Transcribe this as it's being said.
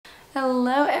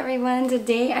Hello everyone,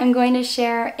 today I'm going to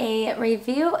share a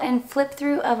review and flip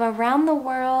through of Around the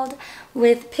World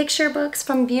with picture books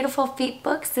from Beautiful Feet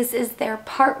Books. This is their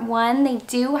part one. They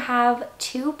do have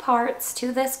two parts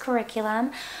to this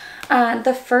curriculum.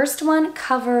 The first one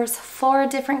covers 4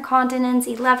 different continents,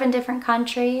 11 different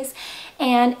countries,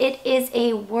 and it is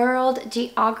a world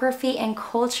geography and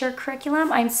culture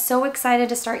curriculum. I'm so excited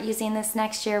to start using this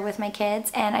next year with my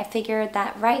kids, and I figured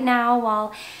that right now,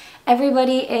 while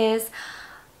everybody is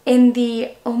in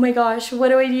the, oh my gosh, what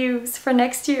do I use for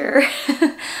next year?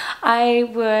 I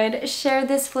would share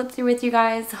this flip through with you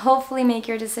guys, hopefully make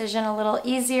your decision a little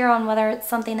easier on whether it's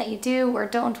something that you do or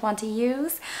don't want to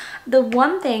use. The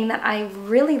one thing that I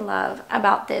really love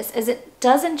about this is it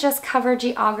doesn't just cover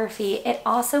geography, it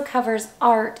also covers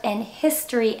art and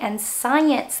history and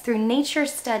science through nature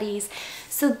studies.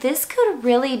 So this could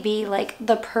really be like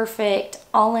the perfect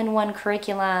all-in-one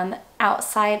curriculum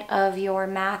outside of your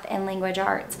math and language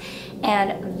arts.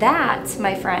 And that,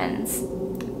 my friends,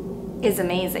 is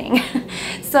amazing.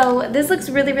 So this looks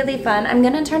really, really fun. I'm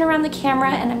gonna turn around the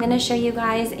camera and I'm gonna show you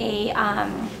guys a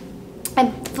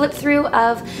flip through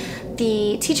of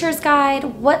the teacher's guide,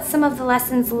 what some of the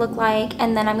lessons look like,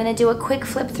 and then I'm going to do a quick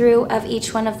flip through of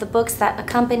each one of the books that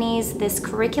accompanies this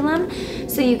curriculum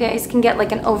so you guys can get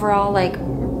like an overall like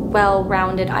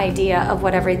well-rounded idea of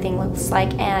what everything looks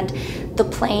like. And the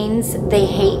planes, they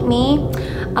hate me,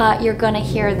 you're going to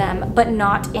hear them, but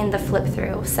not in the flip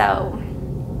through, so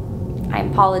I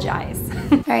apologize.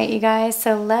 All right, you guys,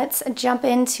 so let's jump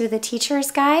into the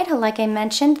teacher's guide. Like I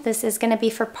mentioned, this is going to be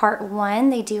for part 1.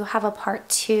 They do have a part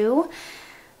 2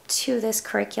 to this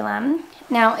curriculum.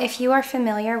 Now, if you are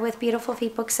familiar with Beautiful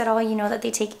Feet Books at all, you know that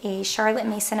they take a Charlotte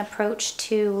Mason approach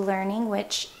to learning,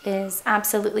 which is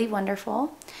absolutely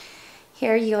wonderful.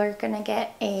 Here you're going to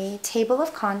get a table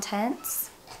of contents.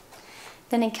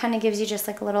 Then it kind of gives you just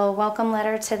like a little welcome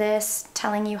letter to this,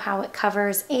 telling you how it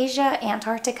covers Asia,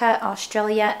 Antarctica,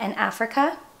 Australia, and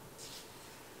Africa.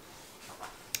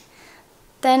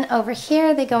 Then over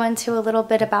here, they go into a little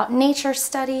bit about nature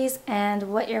studies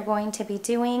and what you're going to be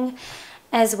doing,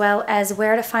 as well as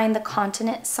where to find the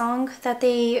continent song that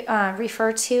they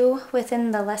refer to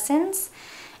within the lessons,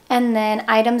 and then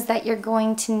items that you're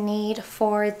going to need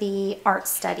for the art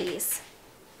studies.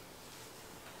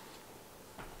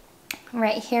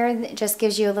 Right here, it just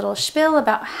gives you a little spiel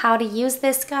about how to use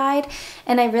this guide.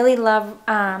 And I really love,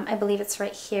 I believe it's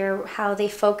right here, how they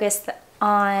focus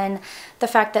on the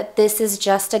fact that this is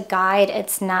just a guide.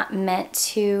 It's not meant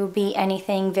to be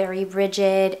anything very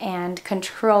rigid and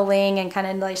controlling and kind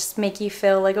of like just make you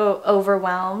feel like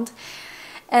overwhelmed.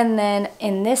 And then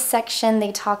in this section,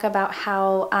 they talk about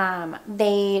how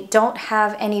they don't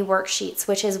have any worksheets,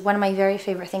 which is one of my very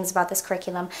favorite things about this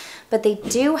curriculum, but they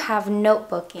do have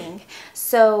notebooking.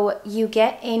 So you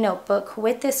get a notebook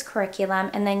with this curriculum,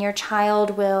 and then your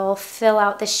child will fill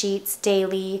out the sheets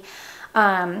daily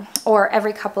or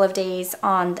every couple of days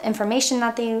on the information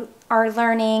that they are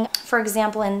learning. For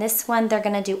example, in this one, they're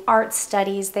going to do art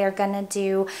studies, they're going to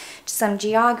do some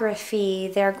geography,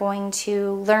 they're going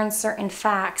to learn certain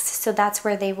facts. So that's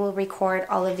where they will record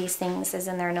all of these things is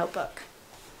in their notebook.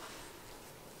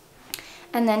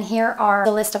 And then here are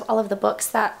the list of all of the books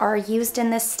that are used in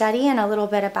this study and a little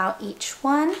bit about each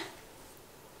one.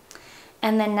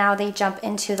 And then now they jump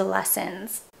into the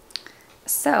lessons.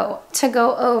 So to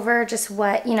go over just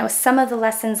what, some of the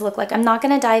lessons look like, I'm not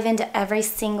going to dive into every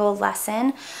single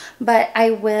lesson, but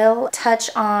I will touch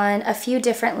on a few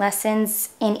different lessons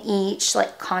in each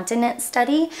like continent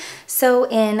study. So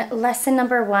in lesson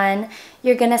number 1,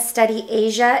 you're going to study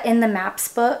Asia in the maps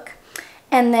book,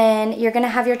 and then you're going to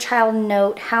have your child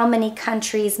note how many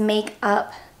countries make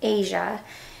up Asia.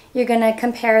 You're going to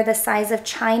compare the size of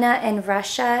China and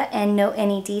Russia and note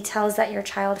any details that your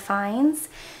child finds.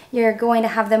 You're going to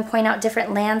have them point out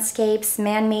different landscapes,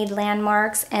 man-made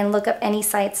landmarks, and look up any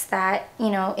sites that,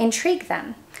 intrigue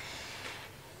them.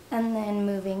 And then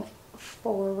moving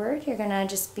forward, you're going to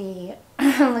just be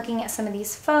looking at some of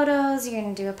these photos. You're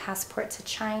going to do a passport to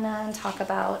China and talk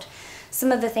about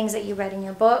some of the things that you read in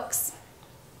your books.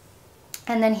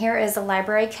 And then here is a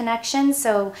library connection.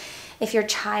 So if your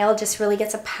child just really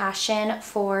gets a passion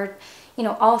for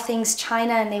all things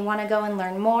China and they want to go and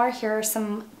learn more, here are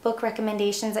some book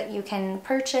recommendations that you can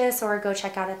purchase or go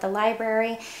check out at the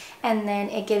library. And then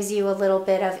it gives you a little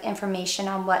bit of information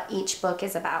on what each book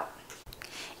is about.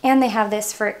 And they have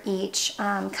this for each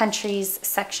country's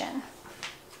section.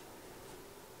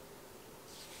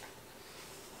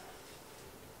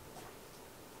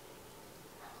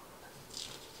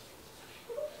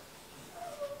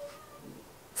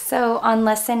 So on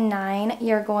lesson 9,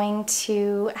 you're going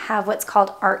to have what's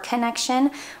called art connection,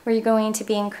 where you're going to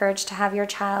be encouraged to have your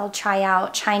child try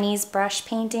out Chinese brush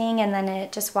painting, and then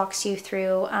it just walks you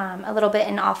through a little bit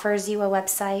and offers you a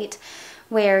website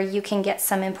where you can get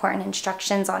some important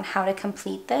instructions on how to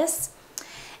complete this.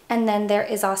 And then there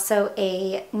is also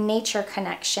a nature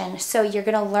connection. So you're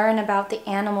going to learn about the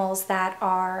animals that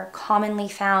are commonly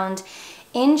found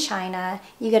in China.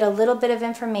 You get a little bit of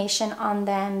information on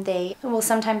them. They will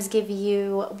sometimes give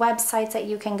you websites that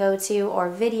you can go to or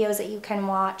videos that you can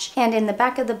watch. And in the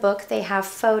back of the book, they have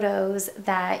photos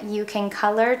that you can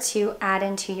color to add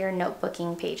into your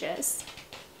notebooking pages.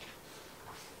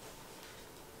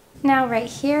 Now right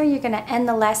here, you're going to end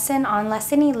the lesson on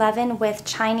lesson 11 with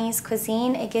Chinese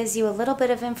cuisine. It gives you a little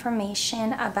bit of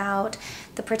information about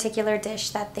the particular dish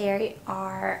that they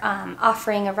are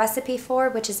offering a recipe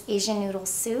for, which is Asian noodle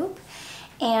soup.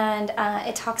 And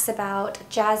it talks about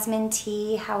jasmine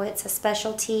tea, how it's a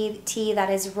specialty tea that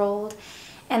is rolled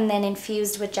and then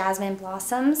infused with jasmine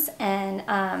blossoms,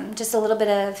 and just a little bit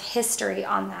of history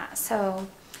on that. So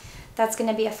that's going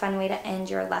to be a fun way to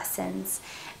end your lessons.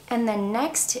 And then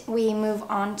next we move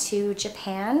on to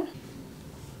Japan.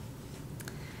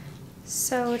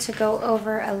 So to go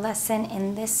over a lesson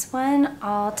in this one,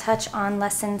 I'll touch on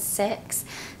lesson 6.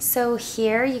 So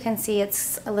here you can see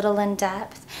it's a little in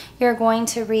depth. You're going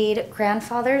to read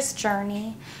Grandfather's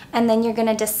Journey, and then you're going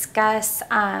to discuss,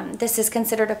 this is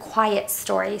considered a quiet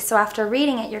story. So after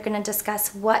reading it, you're going to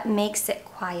discuss what makes it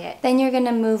quiet. Then you're going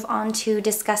to move on to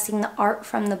discussing the art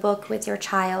from the book with your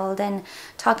child and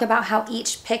talk about how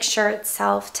each picture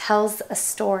itself tells a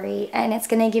story, and it's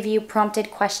going to give you prompted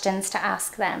questions to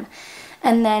ask them.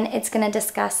 And then it's going to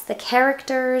discuss the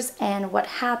characters and what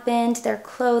happened, their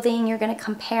clothing. You're going to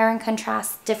compare and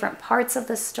contrast different parts of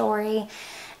the story.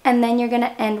 And then you're going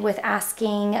to end with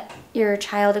asking your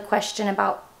child a question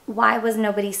about why was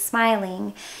nobody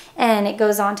smiling? And it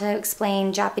goes on to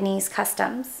explain Japanese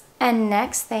customs. And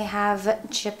next they have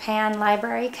Japan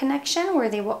Library Connection, where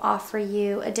they will offer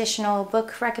you additional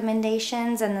book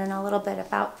recommendations and then a little bit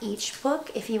about each book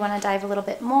if you want to dive a little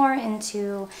bit more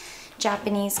into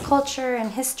Japanese culture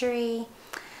and history.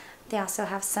 They also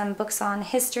have some books on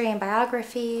history and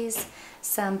biographies,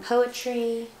 some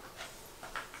poetry.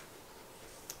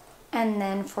 And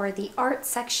then for the art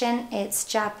section, it's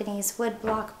Japanese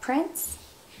woodblock prints.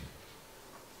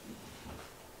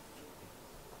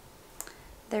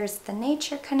 There's the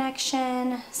nature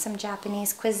connection, some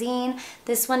Japanese cuisine.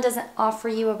 This one doesn't offer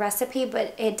you a recipe,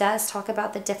 but it does talk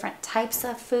about the different types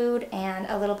of food and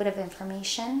a little bit of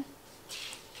information.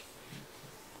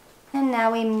 And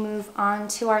now we move on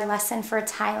to our lesson for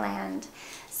Thailand.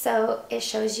 So it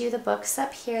shows you the books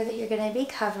up here that you're going to be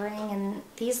covering in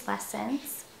these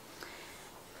lessons.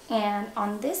 And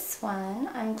on this one,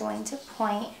 I'm going to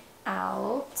point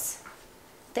out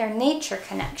their nature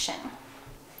connection.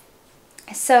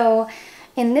 So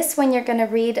in this one, you're going to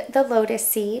read the lotus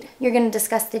seed. You're going to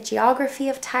discuss the geography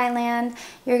of Thailand.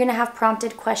 You're going to have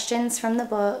prompted questions from the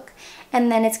book. And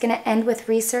then it's going to end with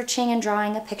researching and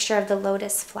drawing a picture of the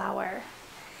lotus flower.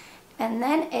 And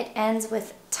then it ends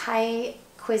with Thai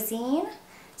cuisine.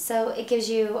 So it gives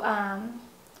you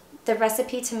the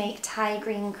recipe to make Thai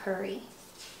green curry.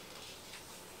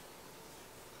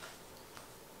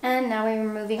 And now we're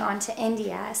moving on to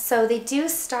India. So they do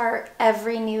start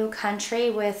every new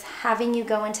country with having you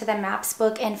go into the maps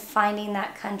book and finding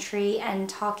that country and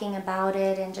talking about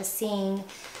it and just seeing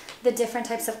the different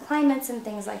types of climates and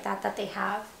things like that that they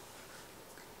have.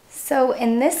 So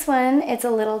in this one, it's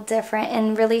a little different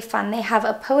and really fun. They have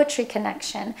a poetry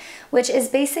connection, which is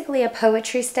basically a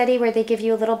poetry study where they give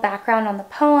you a little background on the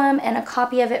poem and a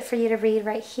copy of it for you to read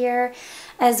right here,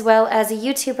 as well as a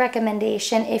YouTube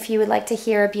recommendation if you would like to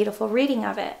hear a beautiful reading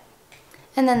of it.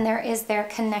 And then there is their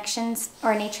connections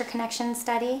or nature connection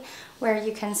study, where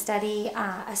you can study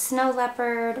a snow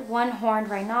leopard, one-horned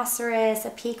rhinoceros,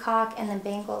 a peacock, and the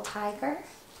Bengal tiger.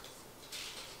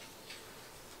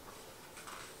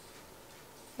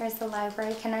 There's the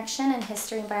library connection and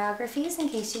history and biographies in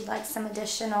case you'd like some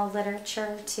additional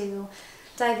literature to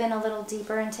dive in a little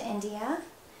deeper into India.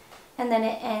 And then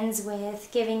it ends with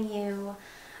giving you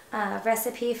a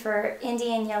recipe for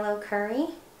Indian yellow curry,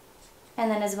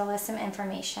 and then as well as some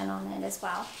information on it as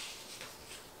well.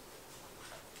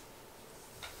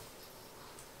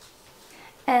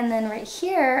 And then right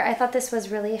here, I thought this was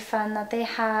really fun that they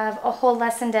have a whole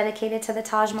lesson dedicated to the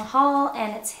Taj Mahal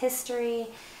and its history,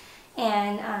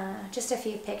 and just a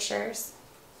few pictures.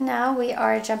 Now we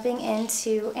are jumping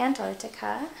into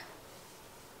Antarctica.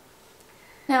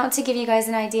 Now to give you guys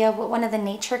an idea of what one of the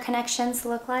nature connections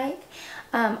look like,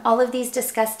 All of these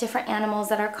discuss different animals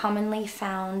that are commonly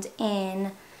found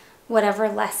in whatever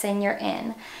lesson you're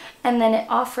in. And then it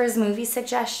offers movie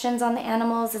suggestions on the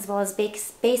animals as well as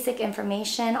basic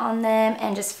information on them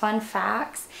and just fun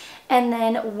facts. And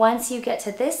then once you get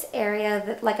to this area,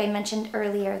 that, like I mentioned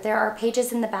earlier, there are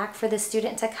pages in the back for the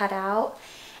student to cut out,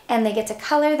 and they get to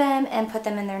color them and put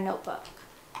them in their notebook.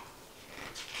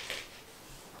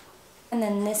 And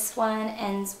then this one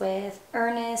ends with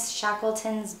Ernest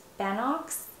Shackleton's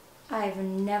bannocks. I've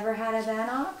never had a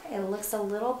bannock. It looks a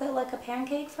little bit like a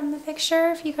pancake from the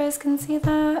picture, if you guys can see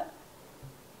that.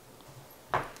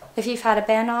 If you've had a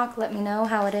bannock, let me know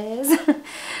how it is.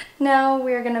 Now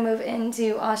we're gonna move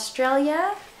into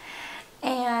Australia,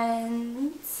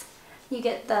 and you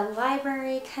get the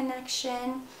library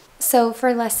connection. So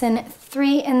for lesson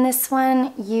 3 in this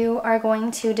one, you are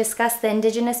going to discuss the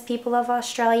indigenous people of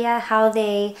Australia, how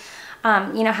they,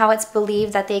 how it's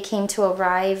believed that they came to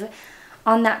arrive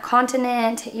on that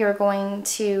continent. You're going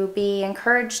to be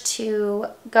encouraged to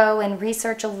go and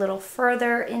research a little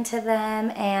further into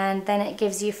them, and then it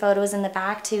gives you photos in the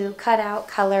back to cut out,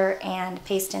 color, and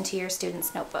paste into your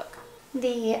student's notebook.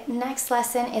 The next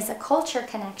lesson is a culture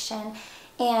connection,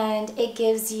 and it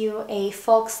gives you a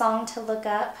folk song to look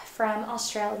up from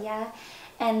Australia,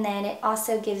 and then it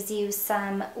also gives you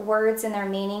some words and their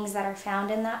meanings that are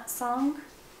found in that song.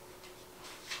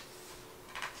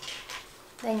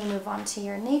 Then you move on to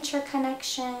your nature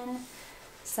connection,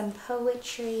 some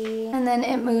poetry, and then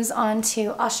it moves on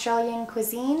to Australian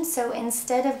cuisine. So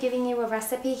instead of giving you a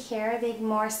recipe here, they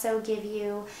more so give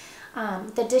you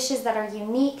the dishes that are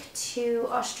unique to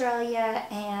Australia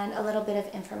and a little bit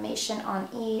of information on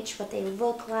each, what they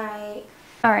look like.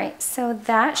 Alright, so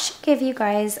that should give you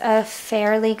guys a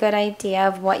fairly good idea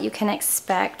of what you can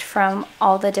expect from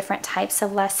all the different types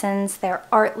of lessons. Their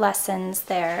art lessons,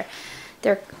 their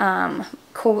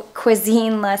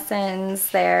cuisine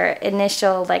lessons, their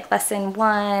initial like lesson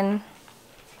 1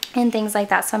 and things like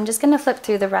that. So I'm just going to flip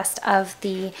through the rest of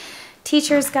the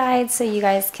teacher's guide so you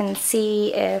guys can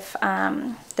see if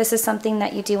this is something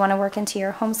that you do want to work into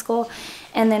your homeschool.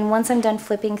 And then once I'm done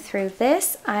flipping through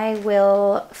this, I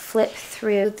will flip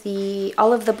through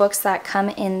all of the books that come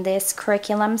in this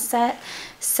curriculum set,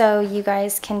 so you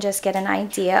guys can just get an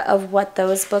idea of what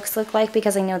those books look like,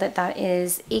 because I know that that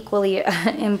is equally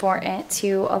important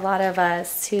to a lot of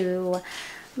us who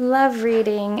love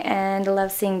reading and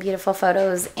love seeing beautiful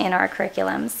photos in our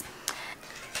curriculums.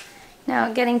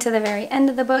 Now, getting to the very end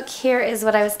of the book, here is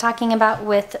what I was talking about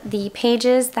with the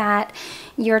pages that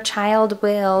your child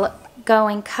will go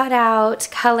and cut out,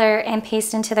 color, and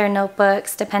paste into their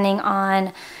notebooks depending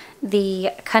on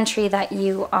the country that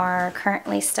you are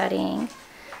currently studying.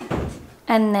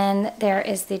 And then there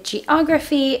is the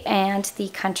geography and the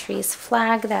country's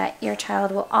flag that your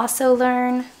child will also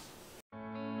learn.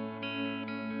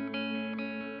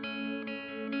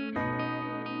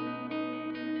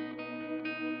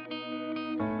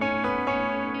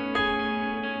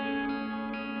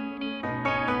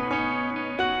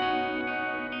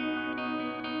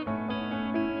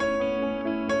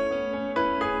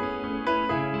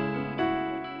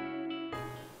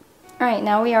 Alright,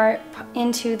 now we are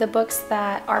into the books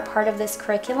that are part of this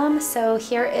curriculum. So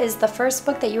here is the first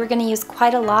book that you are going to use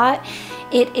quite a lot.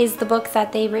 It is the book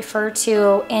that they refer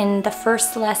to in the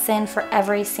first lesson for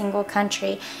every single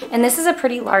country. And this is a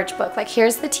pretty large book. Like,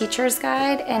 here's the teacher's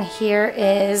guide, and here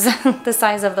is the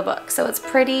size of the book. So it's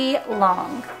pretty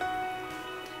long,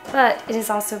 but it is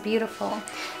also beautiful.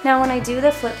 Now, when I do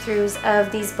the flip throughs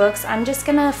of these books, I'm just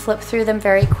gonna flip through them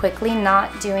very quickly,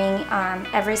 not doing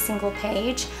every single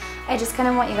page. I just kind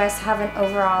of want you guys to have an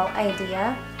overall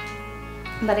idea.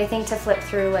 But I think to flip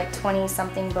through like 20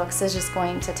 something books is just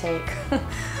going to take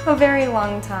a very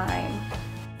long time.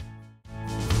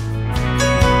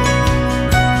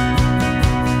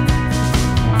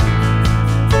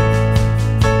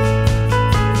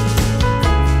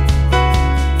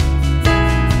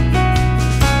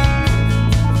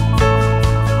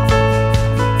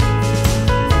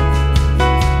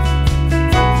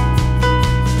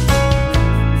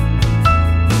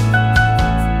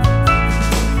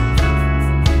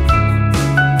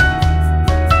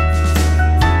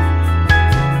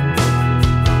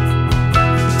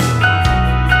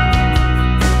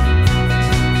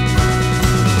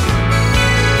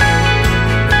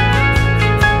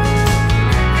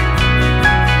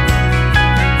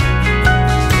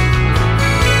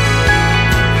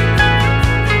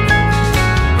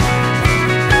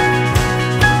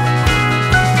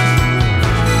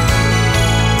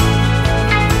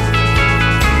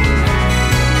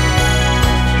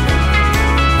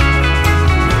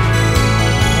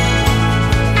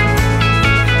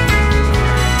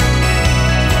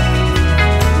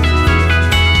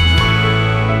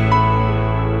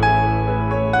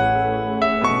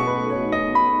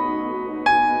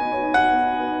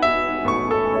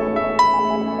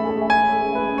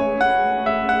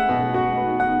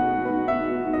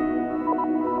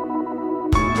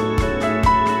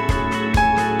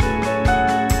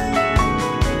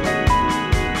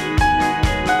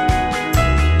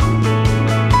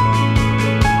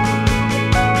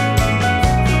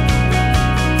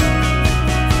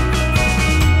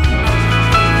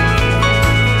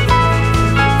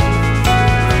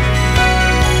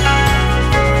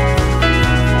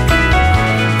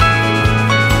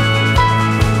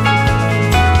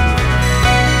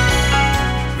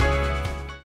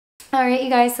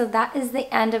 guys, so that is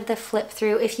the end of the flip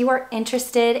through. If you are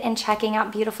interested in checking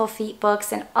out Beautiful Feet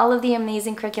books and all of the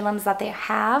amazing curriculums that they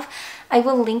have, I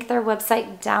will link their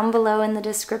website down below in the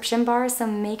description bar, so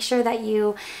make sure that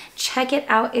you check it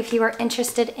out if you are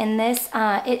interested in this.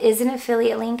 It is an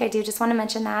affiliate link. I do just want to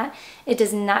mention that. It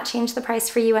does not change the price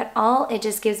for you at all. It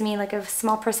just gives me like a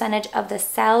small percentage of the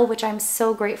sale, which I'm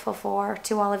so grateful for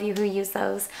to all of you who use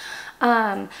those.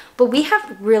 But we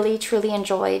have really truly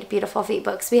enjoyed Beautiful Feet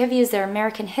books. We have used their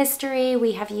American history,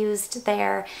 we have used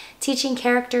their teaching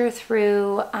character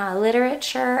through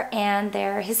literature, and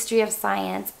their history of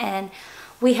science, and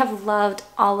we have loved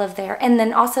all of their, and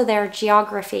then also their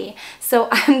geography. So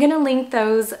I'm gonna link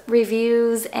those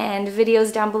reviews and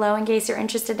videos down below in case you're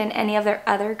interested in any of their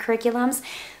other curriculums.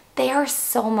 They are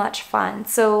so much fun.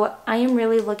 So I am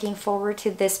really looking forward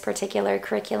to this particular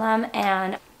curriculum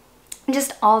and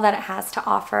just all that it has to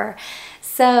offer.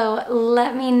 So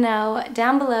let me know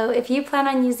down below if you plan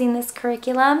on using this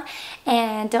curriculum,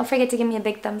 and don't forget to give me a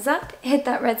big thumbs up, hit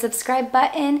that red subscribe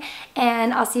button,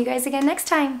 and I'll see you guys again next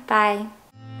time. Bye.